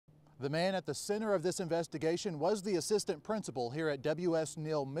The man at the center of this investigation was the assistant principal here at W.S.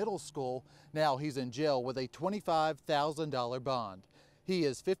 Neal Middle School. Now he's in jail with a $25,000 bond. He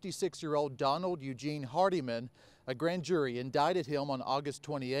is 56-year-old Donald Eugene Hardiman. A grand jury indicted him on August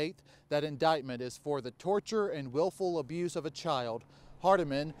 28th. That indictment is for the torture and willful abuse of a child.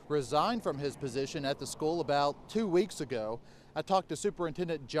 Hardiman resigned from his position at the school about 2 weeks ago. I talked to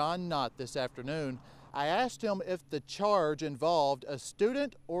Superintendent John Knott this afternoon. I asked him if the charge involved a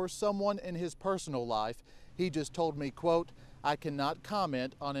student or someone in his personal life. He just told me, quote, "I cannot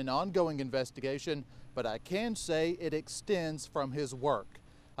comment on an ongoing investigation, but I can say it extends from his work."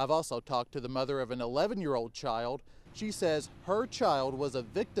 I've also talked to the mother of an 11-year-old child. She says her child was a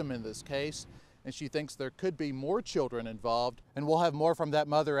victim in this case, and she thinks there could be more children involved. And we'll have more from that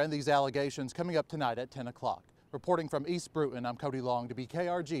mother and these allegations coming up tonight at 10 o'clock. Reporting from East Bruton, I'm Cody Long,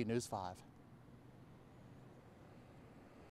 WKRG News 5.